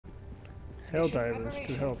Helldivers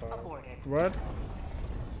to Helldivers. What?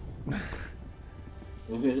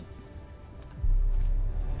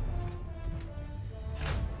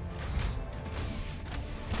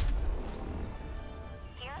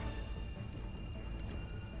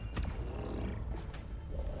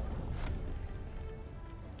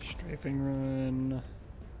 Strafing run,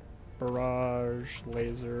 barrage,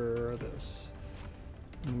 laser, this.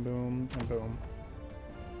 And boom, and boom.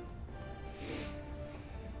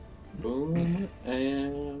 Boom,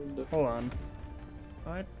 and... Hold on.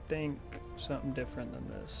 I think something different than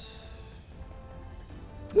this.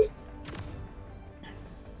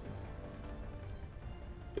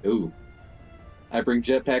 Ooh. I bring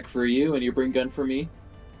jetpack for you, and you bring gun for me?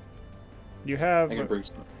 You have I can bring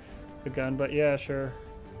some. a gun, but yeah, sure.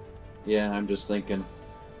 Yeah, I'm just thinking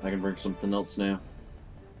I can bring something else now.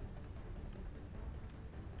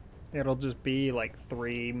 It'll just be like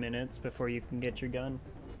 3 minutes before you can get your gun.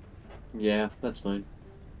 Yeah, that's fine.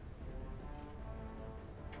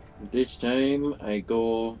 This time I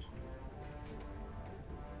go...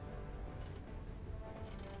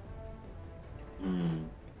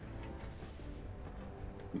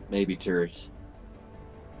 Maybe turret.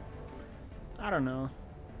 I don't know.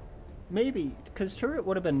 Maybe, because turret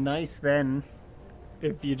would have been nice then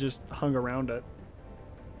if you just hung around it.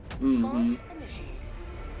 Mm-hmm.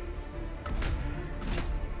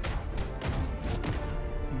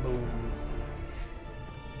 Boom.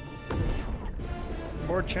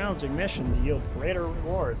 More challenging missions yield greater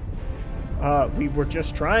rewards. We were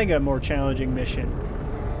just trying a more challenging mission.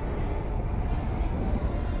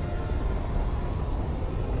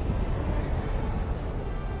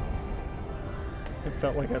 It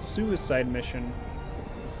felt like a suicide mission.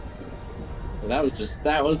 That was just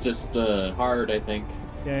hard, I think.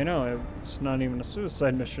 Yeah, I know. It's not even a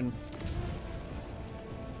suicide mission.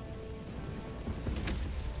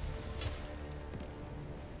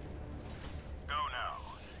 Go now,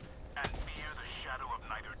 and fear the shadow of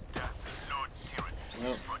neither death nor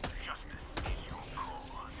tyranny, for justice is your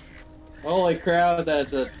cause. Holy crap,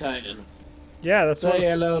 that's a titan. Yeah, that's what. Say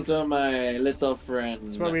hello to my little friend.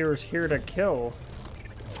 That's what we were here to kill.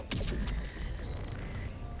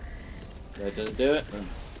 That didn't do it.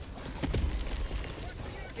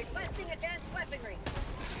 Requesting advanced weaponry.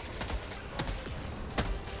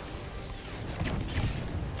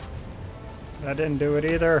 That didn't do it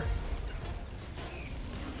either.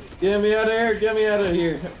 Get me out of here! Get me out of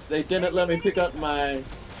here! They didn't let me pick up my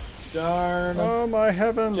darn Oh my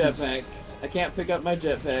heavens! jetpack. I can't pick up my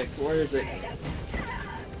jetpack. Where is it?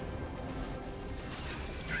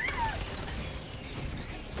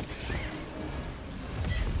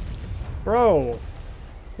 Bro,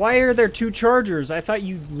 why are there 2 chargers? I thought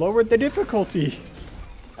you lowered the difficulty.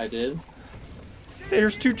 I did.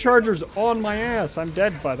 There's 2 chargers on my ass. I'm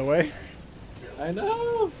dead, by the way. I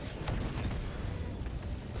know.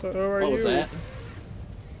 So who are you? What was that?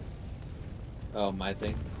 Oh, my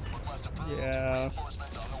thing. Yeah.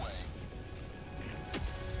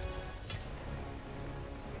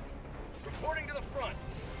 Reporting to the front.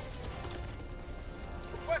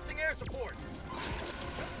 Requesting air support.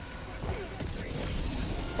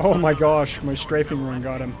 Oh my gosh, my strafing run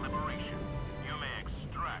got him. You may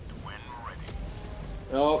extract when ready.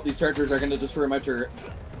 Oh, these chargers are gonna destroy my turret.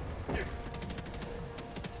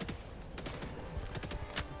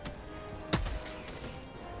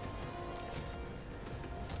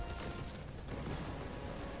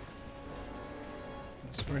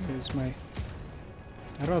 Where is my...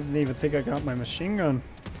 I don't even think I got my machine gun.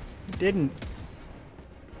 I didn't.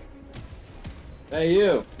 Hey,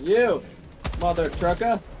 you, mother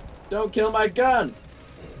trucker! Don't kill my gun!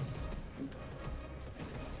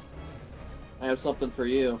 I have something for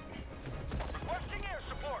you. Requesting air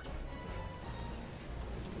support.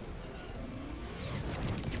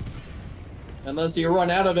 Unless you run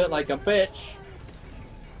out of it like a bitch.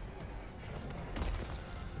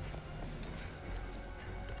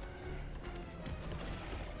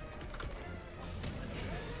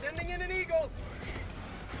 Sending in an eagle.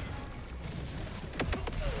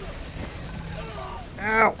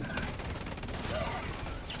 Ow!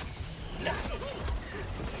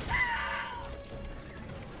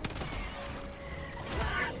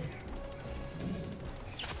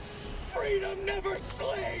 Freedom never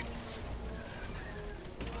sleeps.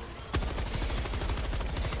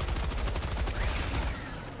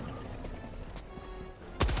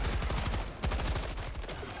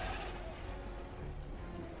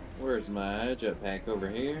 Where's my jetpack? Over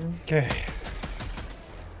here. Okay.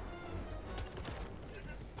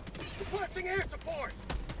 Requesting air support.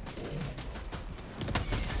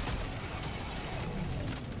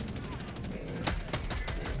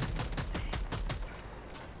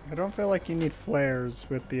 I don't feel like you need flares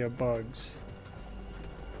with the bugs.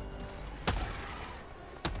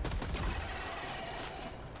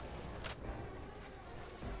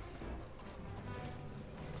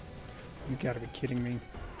 You gotta be kidding me.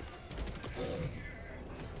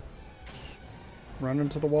 Run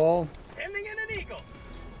into the wall. Sending in an eagle.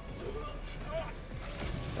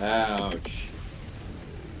 Ouch.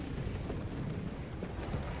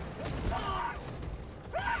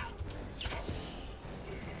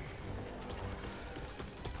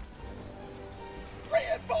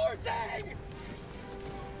 Reinforcing!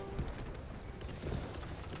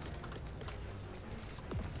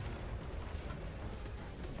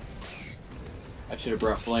 I should have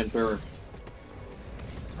brought flamethrower.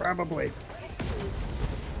 Probably.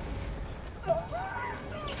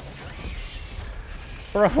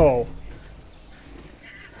 Bro.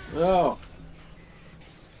 Oh.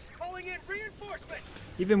 Calling in reinforcements!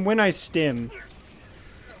 Even when I stim.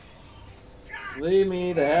 Leave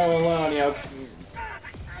me the hell alone, yo.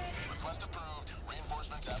 Request approved.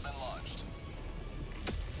 Reinforcements have been launched.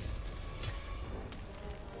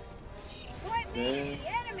 Threatening Yeah. the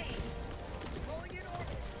enemy. Calling in orbital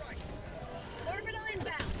strike. Orbital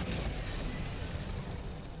inbound.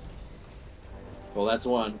 Well, that's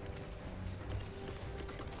one.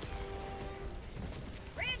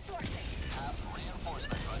 Reinforcing. Half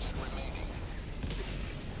reinforcement budget remaining.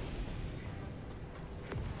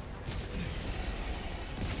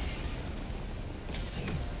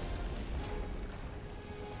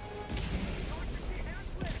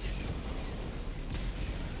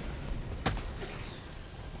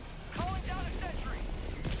 Calling down a sentry.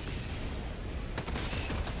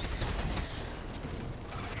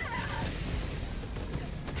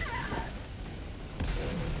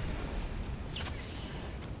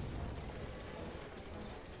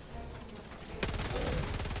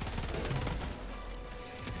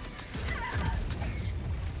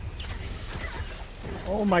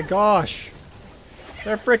 Oh my gosh.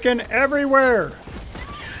 They're freaking everywhere.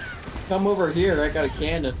 Come over here. I got a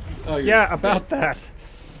cannon. Oh, you're Yeah, about that.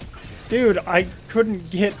 Dude, I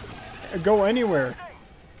couldn't go anywhere.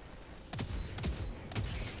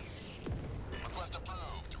 Request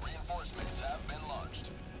approved. Reinforcements have been launched.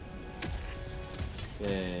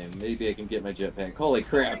 Okay, maybe I can get my jetpack. Holy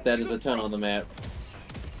crap, that is a ton on the map.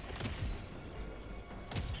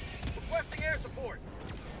 Requesting air support.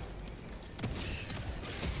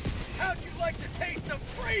 How'd you like to taste of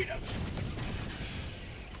freedom?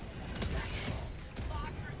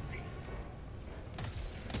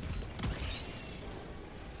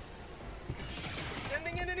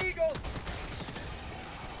 Sending in an eagle.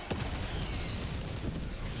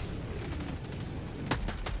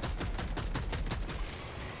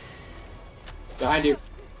 Behind you.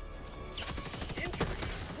 Injury.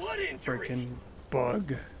 What injury? Freaking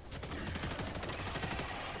bug.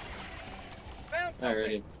 Found something.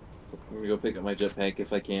 Alrighty. I'm gonna go pick up my jetpack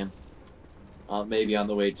if I can. Maybe on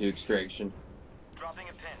the way to extraction. Dropping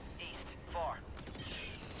a pin. East. Far.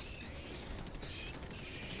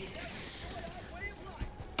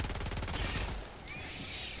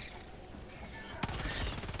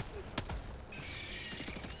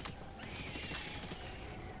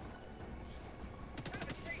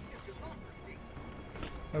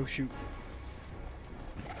 Oh shoot.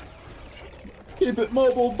 Keep it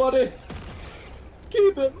mobile, buddy!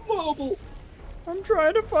 Keep it mobile! I'm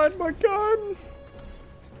trying to find my gun.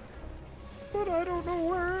 But I don't know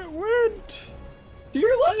where it went. To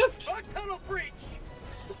your left! Bug tunnel breach.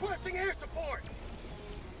 Requesting air support.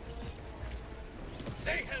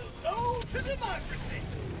 Say hello to democracy.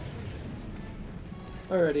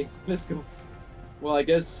 Alrighty, let's go. Well, I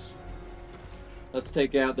guess let's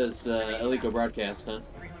take out this illegal broadcast, huh?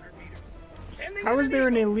 300 meters. Sending How in is there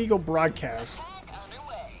an eagle. illegal broadcast?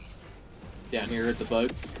 Underway. Down here at the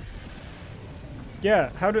bugs. Yeah,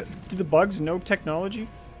 how do the bugs know technology?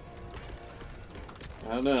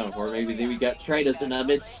 I don't know, or maybe we got traitors in our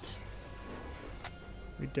midst.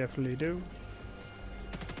 We definitely do.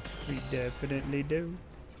 We definitely do.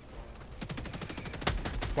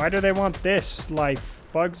 Why do they want this life?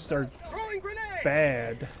 Bugs are Throwing grenade.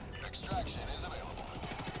 bad. Extraction is available.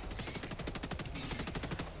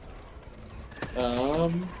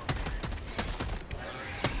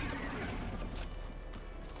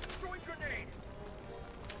 Throwing grenade.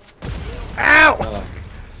 Ow! Oh.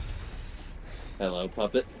 Hello,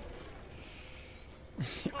 puppet.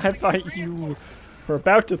 I thought you were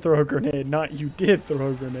about to throw a grenade, not you did throw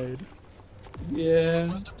a grenade. Yeah.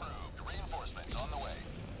 Request approved. Reinforcements on the way.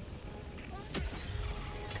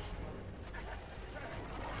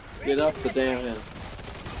 Get up the damn hill.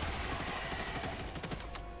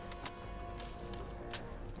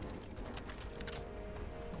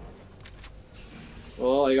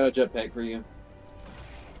 Well, I got a jetpack for you.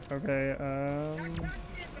 Okay,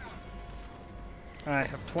 I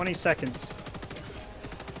have 20 seconds.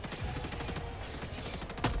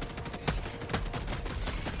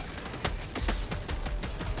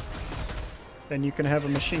 Then you can have a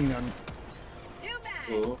machine gun.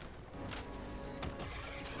 Cool.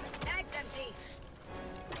 Bag's empty.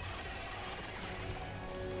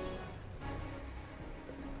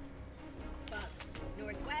 Bug.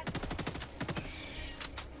 Northwest.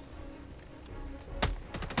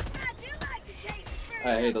 I do like to taste fruit.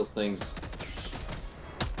 I hate those things.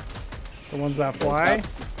 The ones that fly?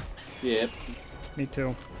 Yep. Me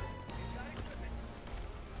too.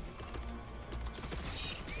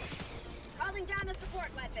 Calling down a support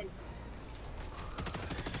weapon.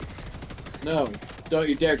 No, don't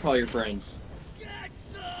you dare call your friends.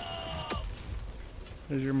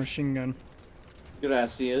 There's your machine gun. Good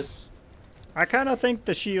ass, CS. I kind of think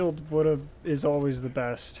the shield is always the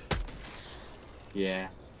best. Yeah.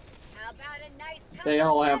 How about a nice They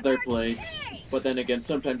all have their couple of place. birthdays? But then again,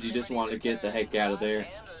 sometimes you just want to get the heck out of there.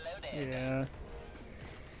 Yeah.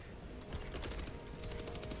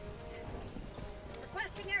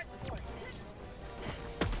 Requesting air support.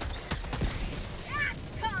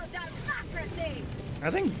 That's called democracy. I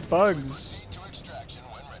think Bugs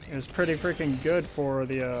is pretty freaking good for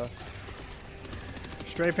the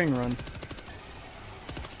strafing run.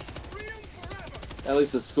 At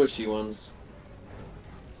least the squishy ones.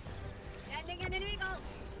 Sending in an eagle.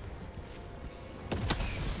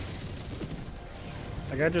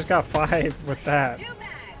 Like I just got 5 with that. New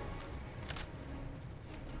mag.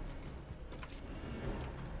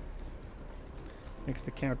 Makes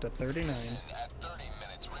the count to 39.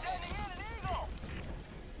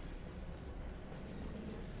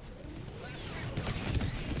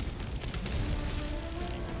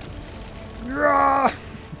 Rah!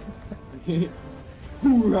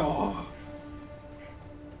 Hoorah!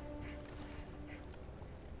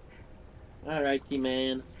 Alrighty,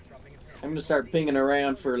 man. I'm gonna start pinging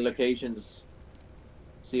around for locations.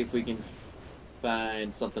 See if we can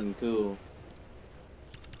find something cool.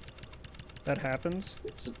 That happens?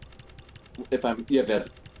 If I'm, you have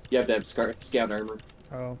to have scout armor.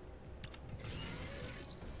 Oh.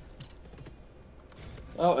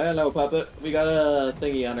 Oh, hello, puppet. We got a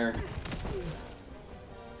thingy on her.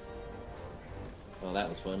 Well, that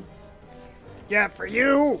was fun. Yeah, for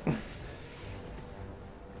you!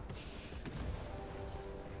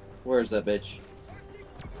 Where's that bitch?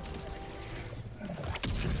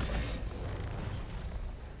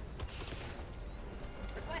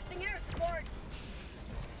 Requesting air support.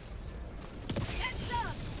 Get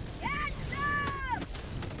some! Get some!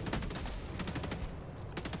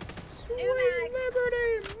 Sweet mag.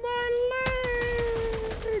 liberty, my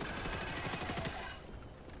leg!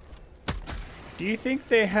 Do you think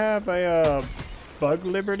they have a bug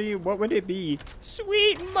liberty? What would it be?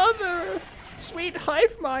 Sweet mother! Sweet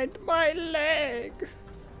hive mind, my leg!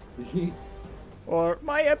 Or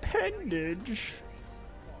my appendage?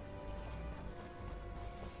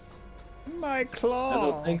 My claw? I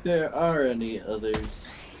don't think there are any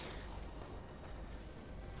others.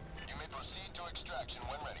 You may proceed to extraction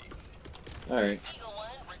when ready. Alright. Eagle 1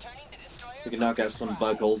 returning to destroyer. We can knock out some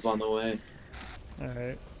bug holes on the way.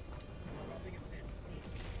 Alright.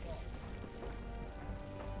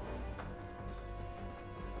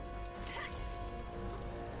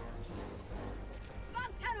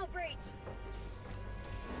 Bug tunnel breach.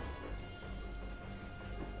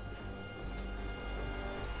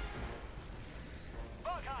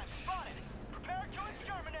 Bug hive spotted. Prepare to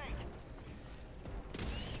exterminate.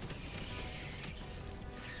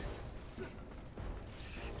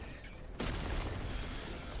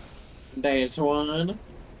 There's one.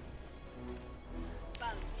 Bug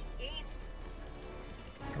east.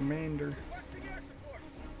 Commander.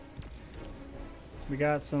 We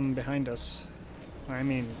got some behind us. I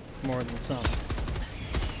mean, more than some. Say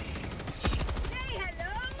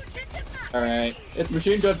hello to democracy. Alright. It's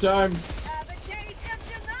machine gun time. Have a taste of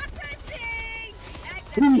democracy.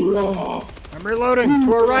 That's Hoorah! I'm reloading!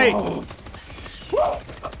 To our right!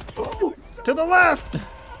 To the left!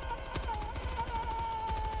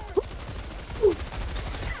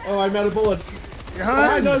 Oh, I'm out of bullets.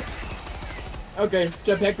 Behind! Behind us! Okay,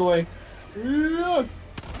 jetpack away. Yeah.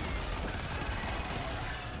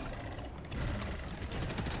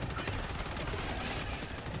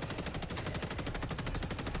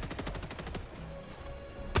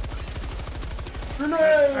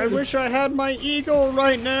 Grenade! I wish I had my eagle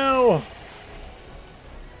right now!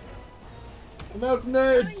 I'm out of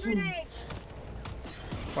nades. grenades.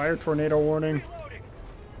 Fire tornado warning.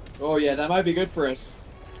 Oh yeah, that might be good for us.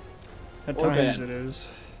 At Or times bad. it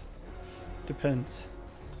is. Depends.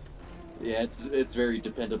 Yeah, it's very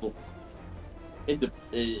dependable.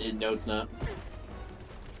 No, it's not.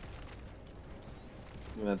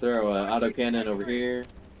 I'm gonna throw an autocannon over here.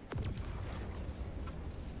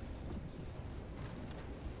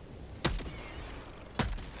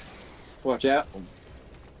 Watch out.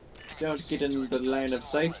 Don't get in the line of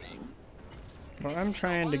sight. Well, I'm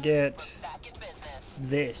trying to get Back in business.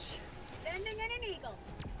 this. Sending in an eagle.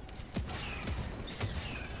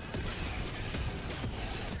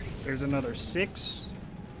 There's another 6.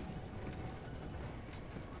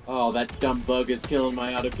 Oh, that dumb bug is killing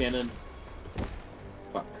my autocannon.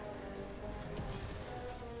 Fuck.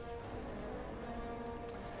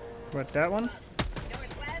 What, that one?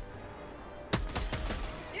 Northwest.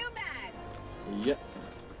 New mag. Yep.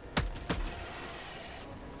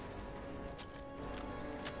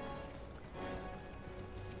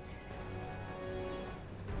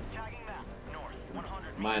 Tagging map. North.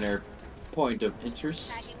 100 Minor point of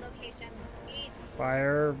interest. Tagging location. East.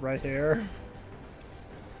 Fire right here.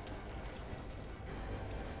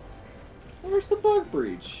 Where's the bug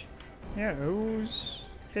breach? Yeah, who's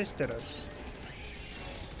pissed at us?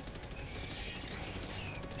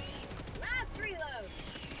 Last reload.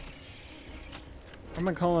 I'm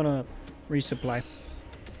gonna call it a resupply.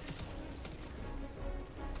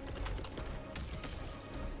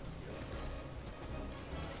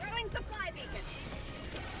 Throwing supply beacon.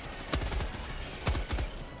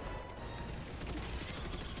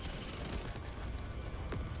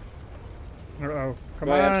 Uh-oh. Come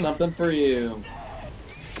I have on. something for you.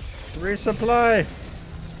 Resupply.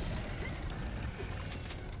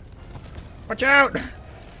 Watch out!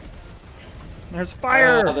 There's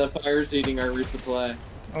fire! The fire's eating our resupply.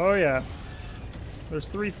 Oh yeah. There's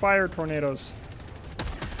 3 fire tornadoes.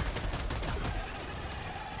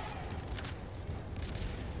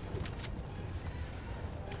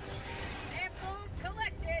 Samples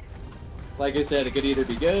collected. Like I said, it could either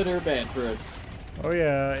be good or bad for us. Oh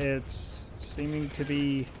yeah, it's seeming to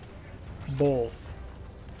be both.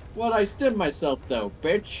 Well, I stemmed myself though,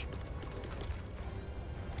 bitch.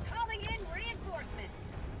 Calling in reinforcements.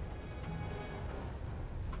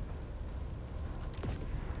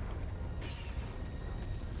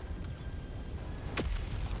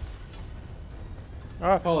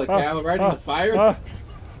 Holy cow, right in the fire?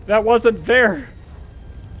 That wasn't there!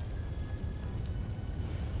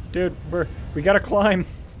 Dude, we gotta climb.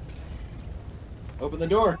 Open the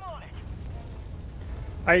door.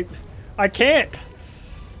 I can't!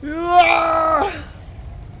 Ah!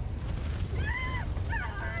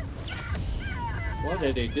 What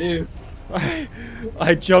did he do?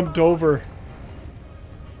 I jumped over.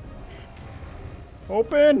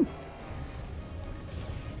 Open!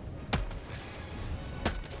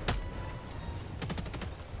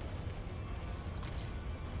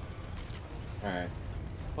 Alright.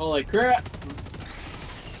 Holy crap!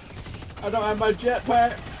 I don't have my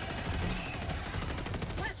jetpack.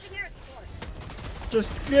 Requesting air support.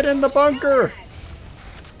 Just get in the bunker!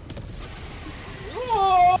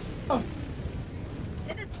 Oh! To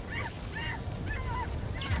the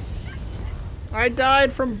I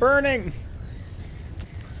died from burning!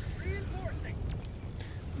 reinforcing.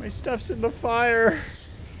 My stuff's in the fire.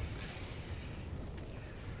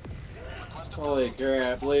 Holy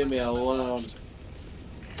crap, leave me alone.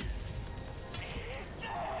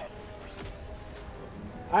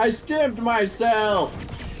 I stemmed myself!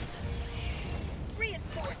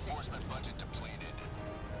 Reinforcing.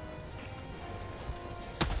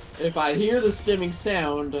 If I hear the stemming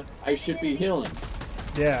sound, I should be healing.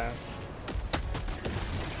 Yeah,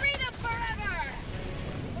 Freedom forever.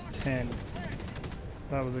 10.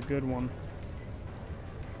 That was a good one.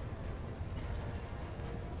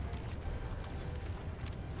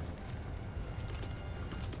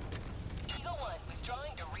 Eagle 1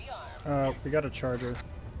 withdrawing to rearm. We got a charger.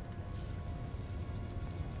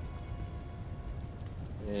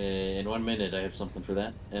 In 1 minute, I have something for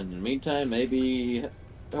that. And in the meantime, maybe...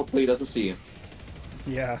 Hopefully he doesn't see you.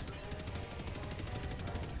 Yeah.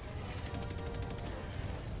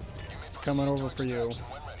 It's coming over for you.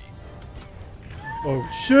 Oh,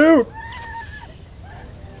 shoot!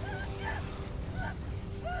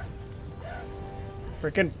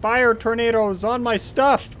 Freaking fire tornadoes on my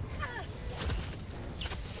stuff!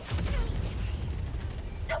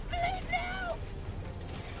 Don't believe now.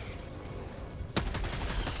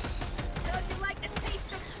 Don't you like the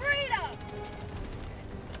taste of freedom?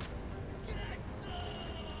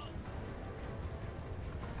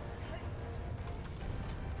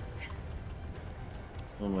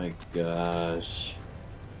 Oh my gosh.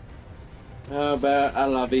 How about a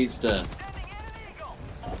la vista? Sending in an eagle.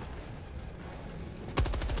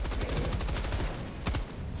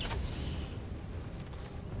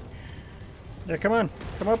 Yeah, come on.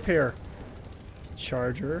 Come up here.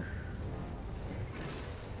 Charger.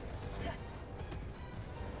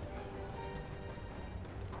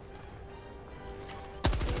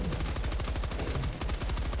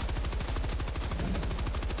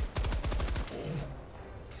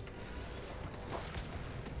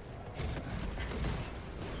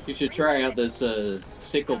 You should try out this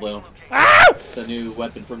sickle though. Ah! It's a new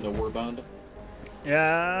weapon from the Warbond.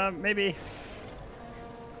 Yeah, maybe.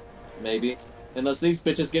 Maybe. Unless these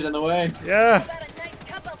bitches get in the way. Yeah. Got a nice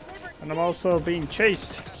cup of liver. And I'm also being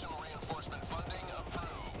chased.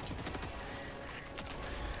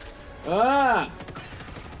 Ah!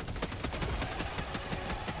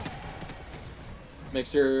 Make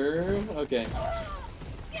sure. Okay.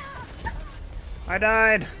 I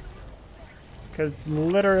died. Because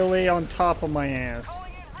literally on top of my ass.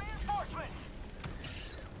 Calling in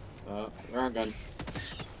reinforcements. Wrong gun.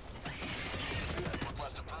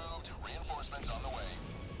 Request approved. Reinforcements on the way.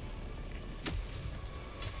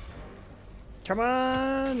 Come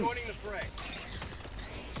on. Joining the fray.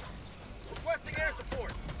 Requesting air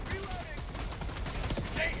support. Reloading.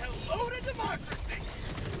 Say hello to democracy.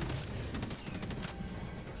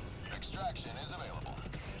 Extraction is available.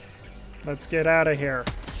 Let's get out of here.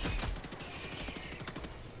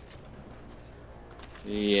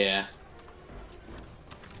 Yeah.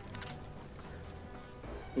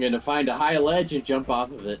 I'm gonna find a high ledge and jump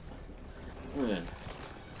off of it. Yeah.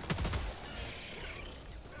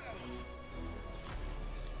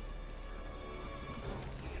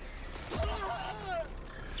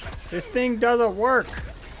 This thing doesn't work.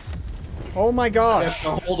 Oh my You gosh.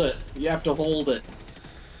 have to hold it. You have to hold it.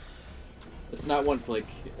 It's not one click.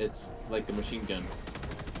 It's like a machine gun.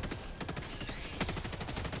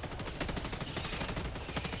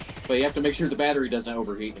 But you have to make sure the battery doesn't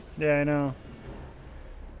overheat. Yeah, I know.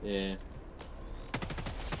 Yeah.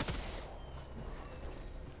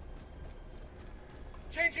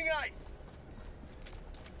 Changing ice.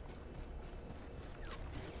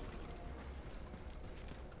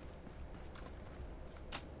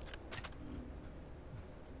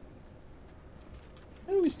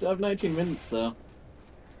 Hey, we still have 19 minutes though.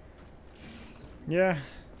 Yeah.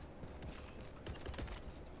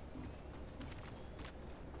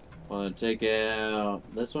 Want to take out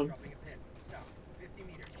this one? Dropping a pin. South. 50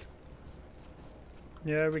 meters.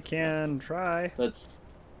 Yeah, we can try. Let's.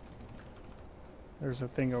 There's a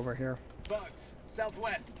thing over here. Bugs.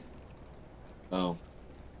 Southwest. Oh.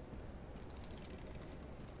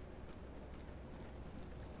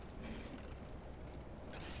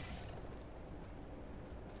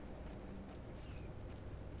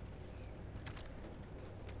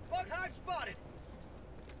 Bug hive spotted.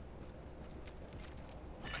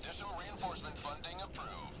 Additional reinforcement funding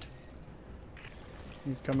approved.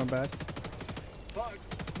 He's coming back. Bugs.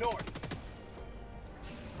 North.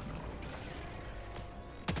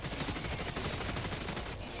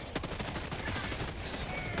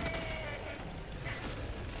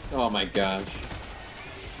 Oh my gosh.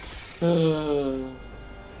 Bugs.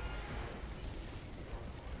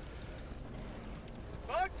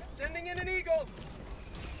 Sending in an eagle.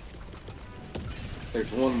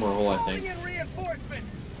 There's one more hole, I Calling think. in reinforcement.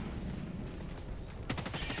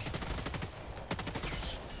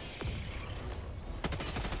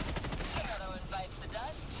 Another one bites the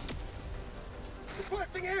dust.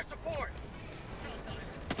 Requesting air support.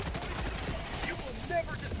 You will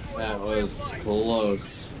never destroy That our way of was life.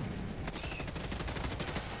 close.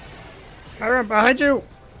 Kyron, behind you!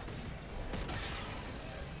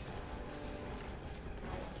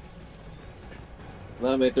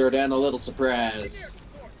 Let me throw down a little surprise.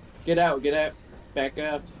 Get out, get out. Back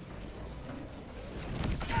up.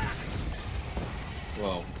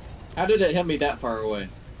 Whoa. How did it hit me that far away?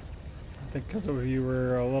 I think because you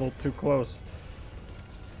were a little too close.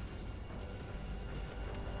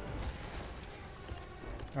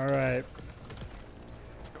 Alright.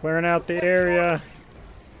 Clearing out the area.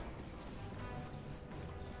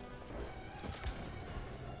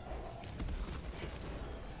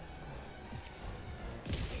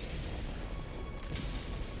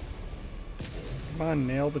 Come on,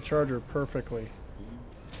 nail the charger perfectly.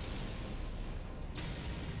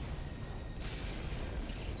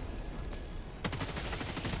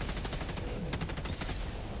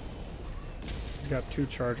 You got 2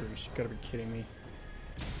 chargers. You gotta be kidding me.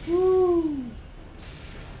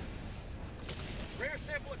 Rare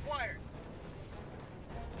sample acquired.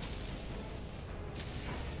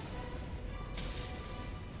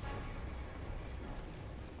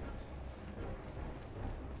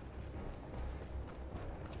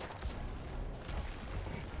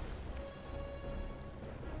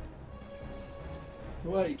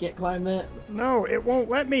 What? You can't climb that? No, it won't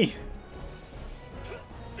let me.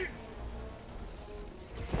 You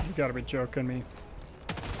gotta be joking me.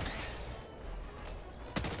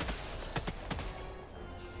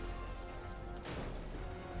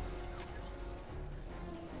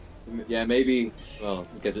 Yeah, maybe. Well,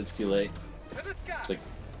 because it's too late. It's like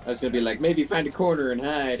I was gonna be like, maybe find a corner and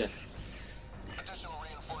hide. Additional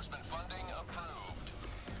reinforcement funding approved.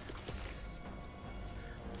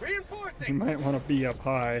 You Reinforcing. might want to be up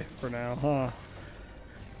high for now, huh?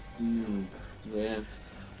 Hmm. Yeah.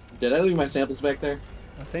 Did I leave my samples back there?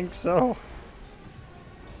 I think so.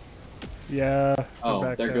 Yeah. they're Oh,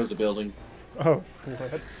 back there goes a building. Oh,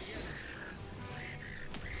 what?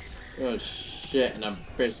 Oh shit! And I'm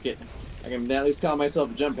biscuit. I can at least call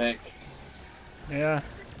myself a jump pack. Yeah.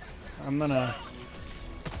 I'm gonna.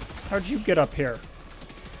 How'd you get up here?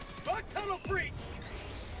 Bug tunnel breach.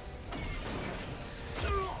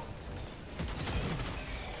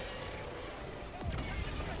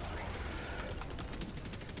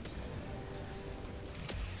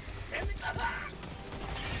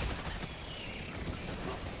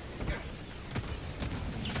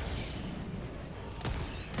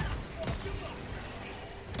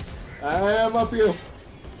 I am up you.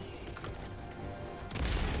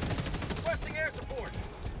 Requesting air support.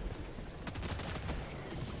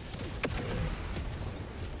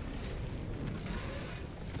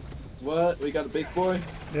 What? We got a big boy?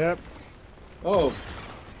 Yep. Oh. Of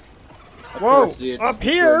Whoa! course, you Up just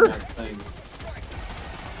here? burned that thing.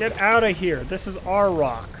 Get out of here. This is our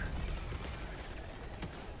rock.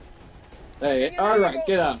 Hey, alright,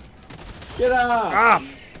 get up. Get up! Ah!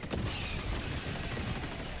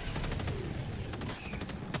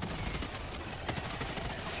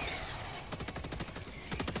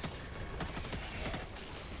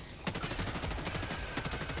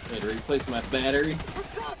 I had to replace my battery.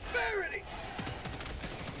 For prosperity.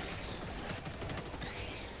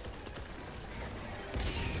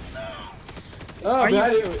 Oh, Are you-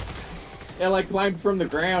 behind you. It like climbed from the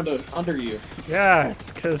ground under you. Yeah,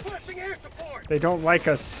 it's because Requesting air support. they don't like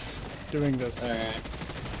us doing this. Alright.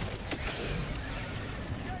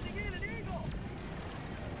 Sending in an eagle.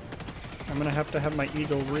 I'm gonna have to have my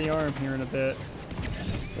eagle rearm here in a bit.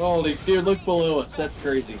 Holy dude, look below us. That's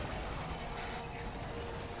crazy.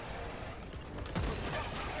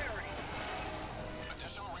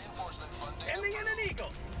 Additional reinforcement funding Sending in an eagle.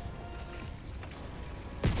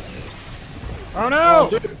 Oh no!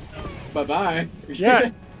 Oh, dude. Bye-bye.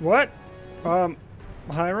 Yeah. What?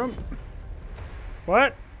 Hiram?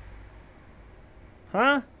 What?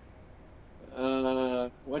 Huh?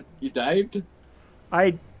 What? You dived?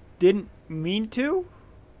 I didn't mean to?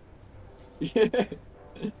 Yeah.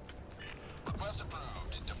 request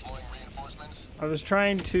approved. Deploying reinforcements. I was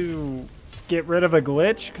trying to get rid of a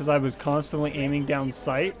glitch because I was constantly aiming down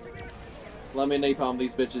sight. Let me napalm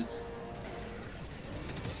these bitches.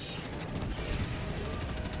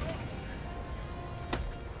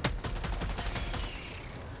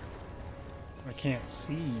 I can't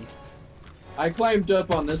see. I climbed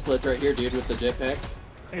up on this ledge right here, dude, with the jetpack.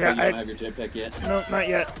 Yeah, Oh, you don't have your jetpack yet. No, not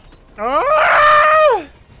yet. Ah!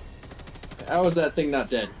 How is that thing not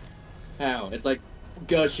dead? How? It's like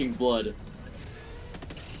gushing blood.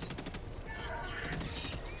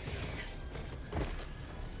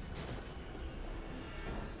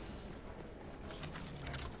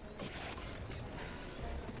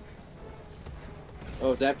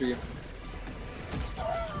 Oh, it's after you.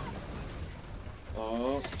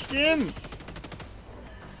 Oh. Skin!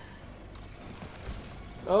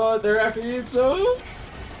 Oh, they're after you, so.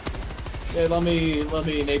 Okay, let me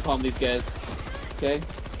napalm these guys. Okay.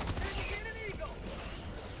 Sending in an eagle.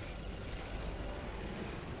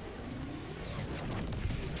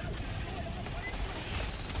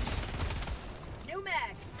 New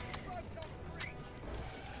mag. Bug tunnel breach.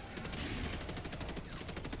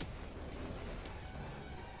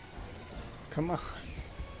 Come on.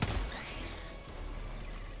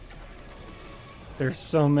 There's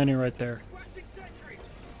so many right there. Requesting sentry.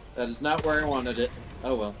 That is not where I wanted it.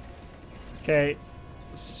 Oh well. Okay,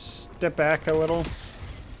 step back a little.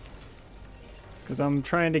 Because I'm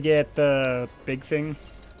trying to get the big thing.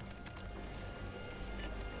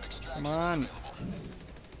 Come on.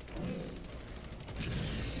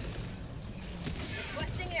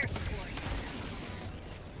 Requesting air support.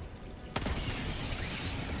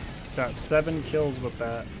 Got 7 kills with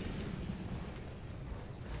that.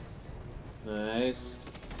 Nice.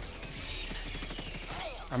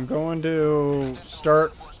 I'm going to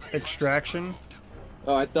start extraction.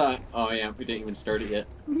 Oh, I thought. Oh yeah, we didn't even start it yet.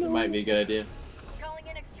 It might be a good idea. Calling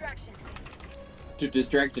in extraction. To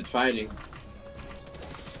distracted fighting.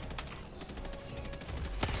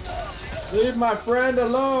 Leave my friend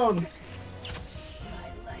alone.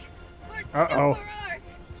 Uh-oh.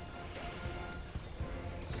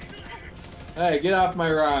 Hey, get off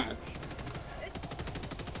my ride.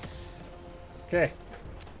 Okay.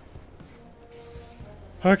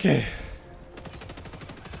 Okay.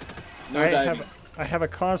 No I diving. have a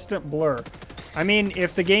constant blur. I mean,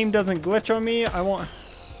 if the game doesn't glitch on me,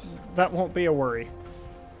 that won't be a worry.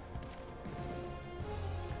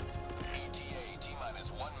 ETA T-minus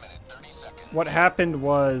 1 minute 30 seconds. What happened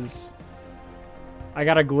was I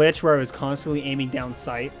got a glitch where I was constantly aiming down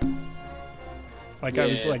sight. Like I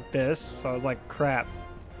was Yeah. like this, so I was like, crap.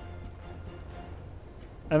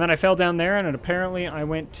 And then I fell down there, and apparently I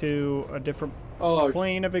went to a different Oh,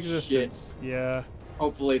 plane of existence. Yeah.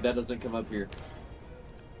 hopefully that doesn't come up here.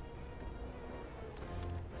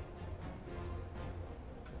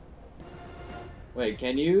 Wait,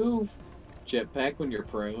 can you jetpack when you're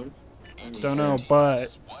prone? Don't know,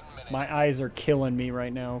 but my eyes are killing me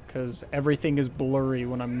right now because everything is blurry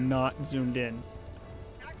when I'm not zoomed in.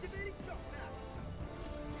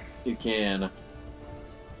 You can.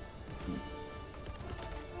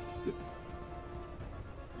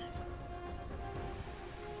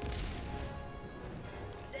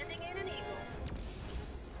 Sending in an eagle.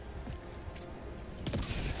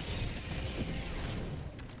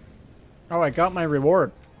 Oh, I got my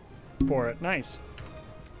reward for it. Nice.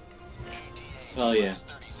 Oh yeah. 30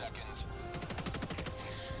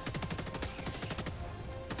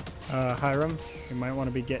 seconds. Hiram, you might want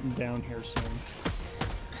to be getting down here soon.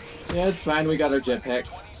 Yeah, it's fine. We got our jetpack. 20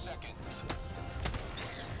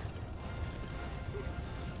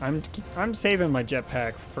 seconds. I'm saving my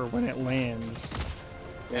jetpack for when it lands.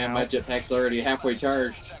 Yeah, my jetpack's already halfway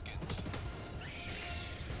charged. Seconds.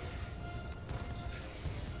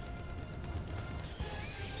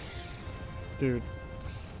 Dude.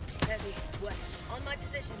 Heavy. West. On my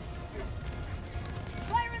position.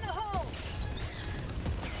 Fire in the hole!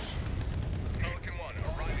 Pelican 1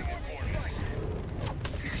 arriving at coordinates.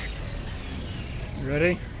 You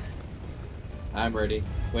ready? I'm ready.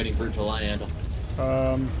 Waiting for it to land.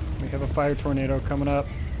 We have a fire tornado coming up.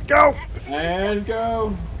 Go! And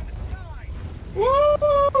go! Woo!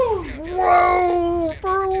 Whoa!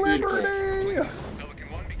 For Beautiful. liberty!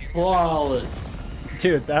 Pelican 1 beginning. Flawless.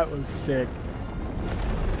 Dude, that was sick.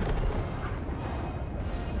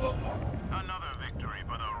 Another victory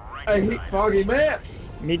for the right I hate side. foggy maps.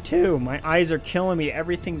 Me too. My eyes are killing me.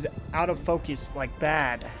 Everything's out of focus like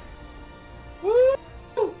bad. Woo!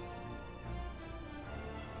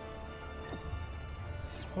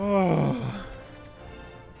 Oh.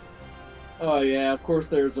 Oh yeah, of course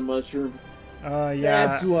there's a mushroom. Yeah.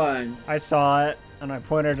 That's why. I saw it and I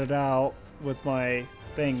pointed it out with my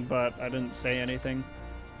thing, but I didn't say anything.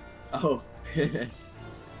 Oh.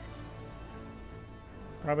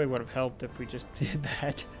 Probably would have helped if we just did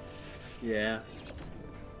that. Yeah.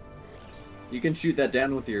 You can shoot that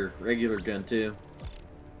down with your regular gun too.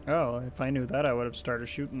 Oh, if I knew that, I would have started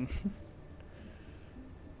shooting.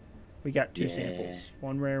 We got two Yeah. samples.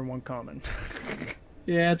 One rare, one common.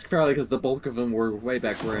 Yeah, it's probably because the bulk of them were way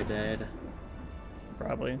back where I died.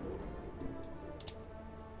 Probably.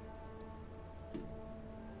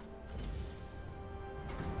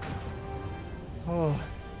 Oh.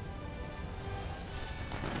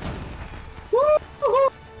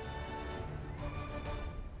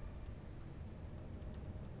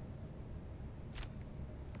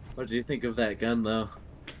 What did you think of that gun though?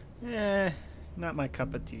 Not my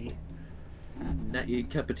cup of tea. Not your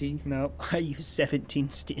cup of tea? Nope, I used 17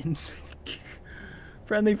 stims.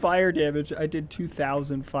 Friendly fire damage, I did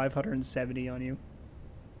 2,570 on you.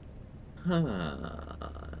 Huh.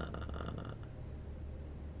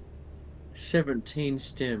 17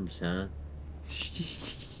 stems, huh?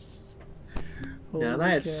 Now Holy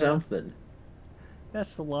that's cow. something.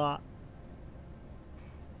 That's a lot.